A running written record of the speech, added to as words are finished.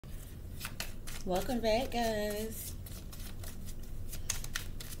Welcome back, guys.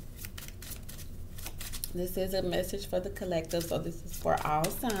 This is a message for the collective, so this is for all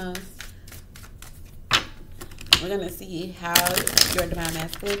signs. We're going to see how your divine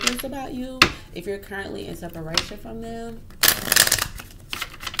masculine feels about you, if you're currently in separation from them.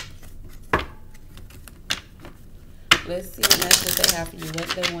 Let's see what message they have for you, what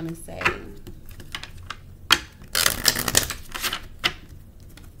they want to say.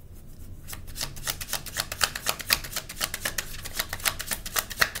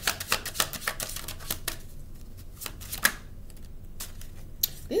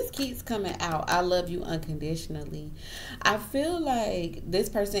 This keeps coming out. I love you unconditionally. I feel like this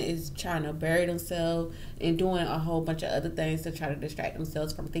person is trying to bury themselves and doing a whole bunch of other things to try to distract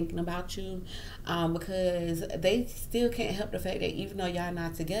themselves from thinking about you, because they still can't help the fact that even though y'all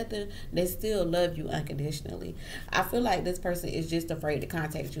not together, they still love you unconditionally. I feel like this person is just afraid to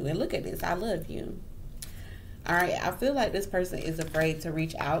contact you. And look at this. I love you. All right. I feel like this person is afraid to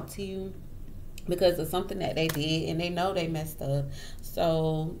reach out to you because of something that they did, and they know they messed up.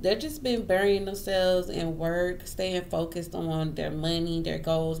 So they've just been burying themselves in work, staying focused on their money, their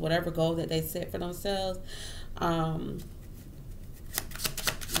goals, whatever goal that they set for themselves. But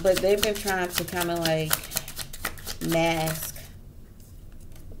they've been trying to kind of like mask.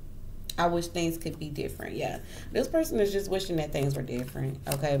 I wish things could be different. Yeah, this person is just wishing that things were different.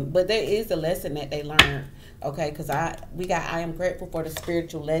 Okay, but there is a lesson that they learned. Okay, because I am grateful for the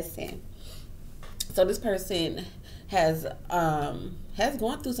spiritual lesson. So this person has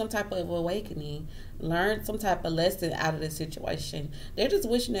gone through some type of awakening, learned some type of lesson out of this situation. They're just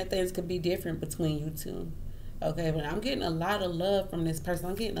wishing that things could be different between you two. Okay, but I'm getting a lot of love from this person.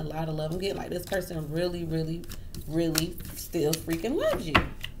 I'm getting a lot of love. I'm getting like this person really, really, really still freaking loves you.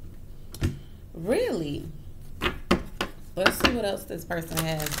 Really. Let's see what else this person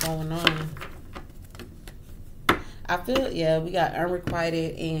has going on. I feel, yeah, we got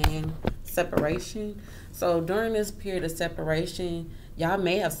unrequited and separation. So during this period of separation, y'all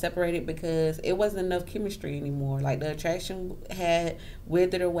may have separated because it wasn't enough chemistry anymore. Like the attraction had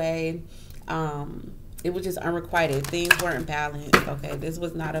withered away. It was just unrequited. Things weren't balanced. Okay, this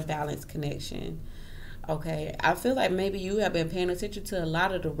was not a balanced connection. Okay, I feel like maybe you have been paying attention to a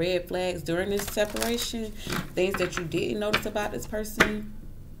lot of the red flags during this separation, things that you didn't notice about this person.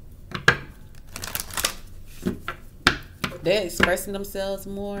 They're expressing themselves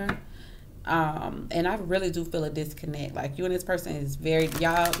more. And I really do feel a disconnect. Like you and this person is very,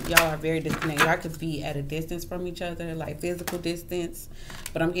 y'all are very disconnected. Y'all could be at a distance from each other, like physical distance,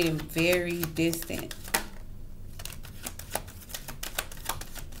 but I'm getting very distant.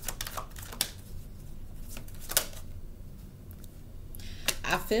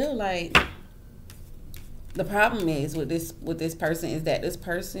 I feel like the problem is with this person is that this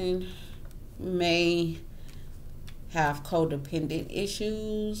person may have codependent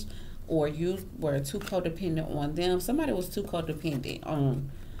issues, or you were too codependent on them. Somebody was too codependent on,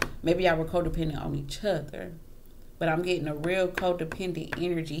 maybe y'all were codependent on each other, but I'm getting a real codependent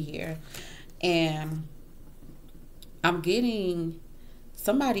energy here. And I'm getting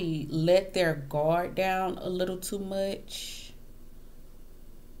somebody let their guard down a little too much.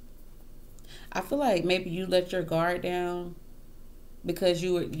 I feel like maybe you let your guard down because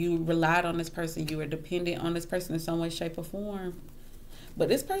you relied on this person, you were dependent on this person in some way, shape, or form. But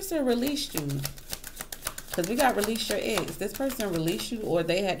this person released you. Because we got release your ex. This person released you, or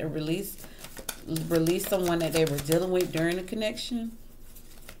they had to release someone that they were dealing with during the connection.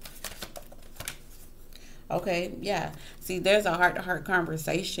 Okay, yeah. See, there's a heart-to-heart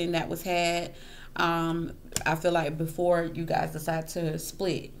conversation that was had. I feel like before you guys decide to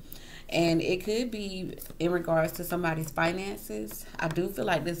split. And it could be in regards to somebody's finances. I do feel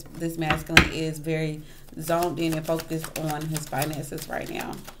like this masculine is very zoned in and focused on his finances right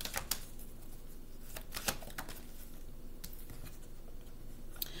now.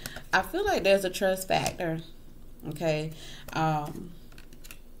 I feel like there's a trust factor. Okay.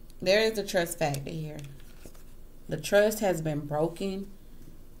 There is a trust factor here. The trust has been broken.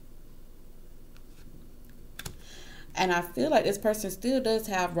 And I feel like this person still does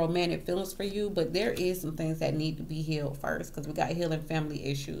have romantic feelings for you, but there is some things that need to be healed first, because we got healing family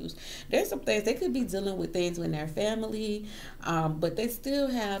issues. There's some things, they could be dealing with things in their family, but they still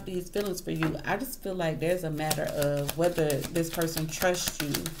have these feelings for you. I just feel like there's a matter of whether this person trusts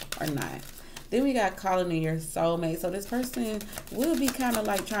you or not. Then we got calling in your soulmate. So this person will be kind of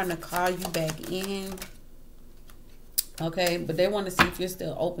like trying to call you back in. Okay, but they want to see if you're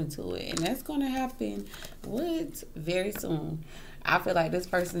still open to it. And that's going to happen very soon. I feel like this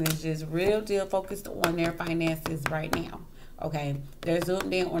person is just real deal focused on their finances right now. Okay, they're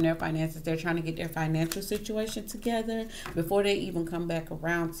zoomed in on their finances. They're trying to get their financial situation together before they even come back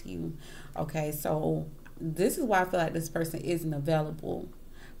around to you. Okay, so this is why I feel like this person isn't available,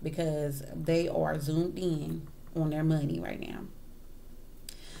 because they are zoomed in on their money right now.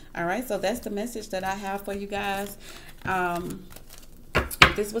 All right, so that's the message that I have for you guys.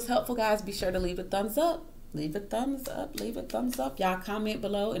 If this was helpful, guys, be sure to leave a thumbs up. Leave a thumbs up. Leave a thumbs up. Y'all comment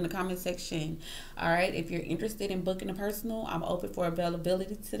below in the comment section. All right. If you're interested in booking a personal, I'm open for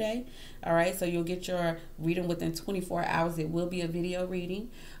availability today. All right. So you'll get your reading within 24 hours. It will be a video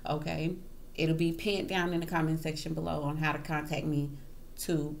reading. Okay. It'll be pinned down in the comment section below on how to contact me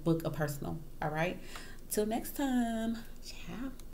to book a personal. All right. Till next time. Ciao.